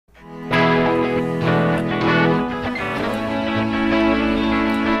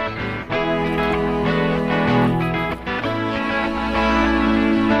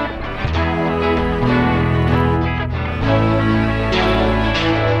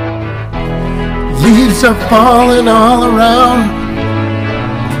Leaves are falling all around.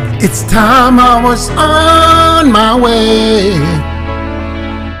 It's time I was on my way.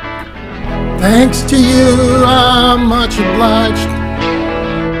 Thanks to you, I'm much obliged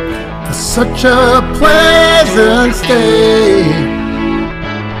for such a pleasant stay.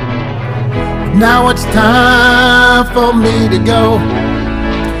 Now it's time for me to go.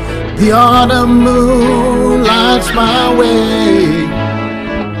 The autumn moon lights my way.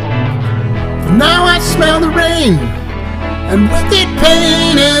 For now I smell the rain, and with it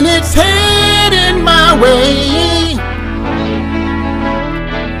pain, and it's heading my way.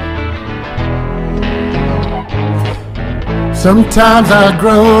 Sometimes I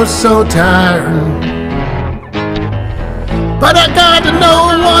grow so tired, but I got to know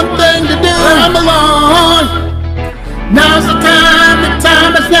one thing to do. Ramble on. Now's the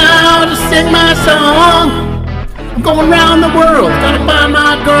time is now to sing my song. I'm going round the world, gotta find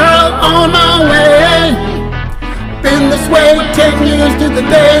my girl on my way. Been this way 10 years to the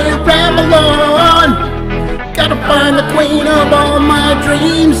day. Ramble on. Gotta find the queen of all my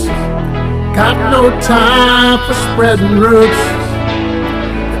dreams. Got no time for spreading roots.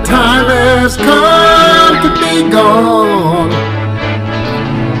 The time has come to be gone.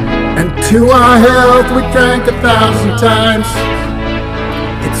 And to our health we drank 1,000 times.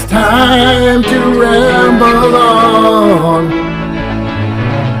 It's time to ramble on.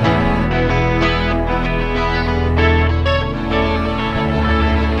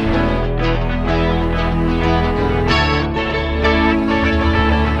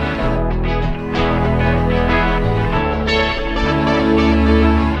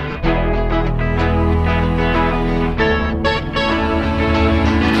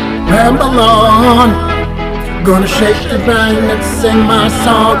 Ramble on, gonna shake the bang and sing my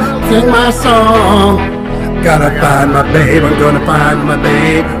song, Gotta find my babe, I'm gonna find my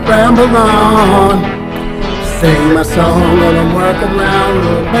babe. Ramble on, sing my song, gonna work around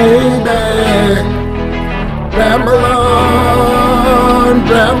the baby. Ramble on,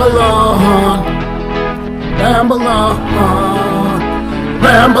 ramble on, ramble on,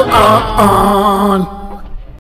 ramble on.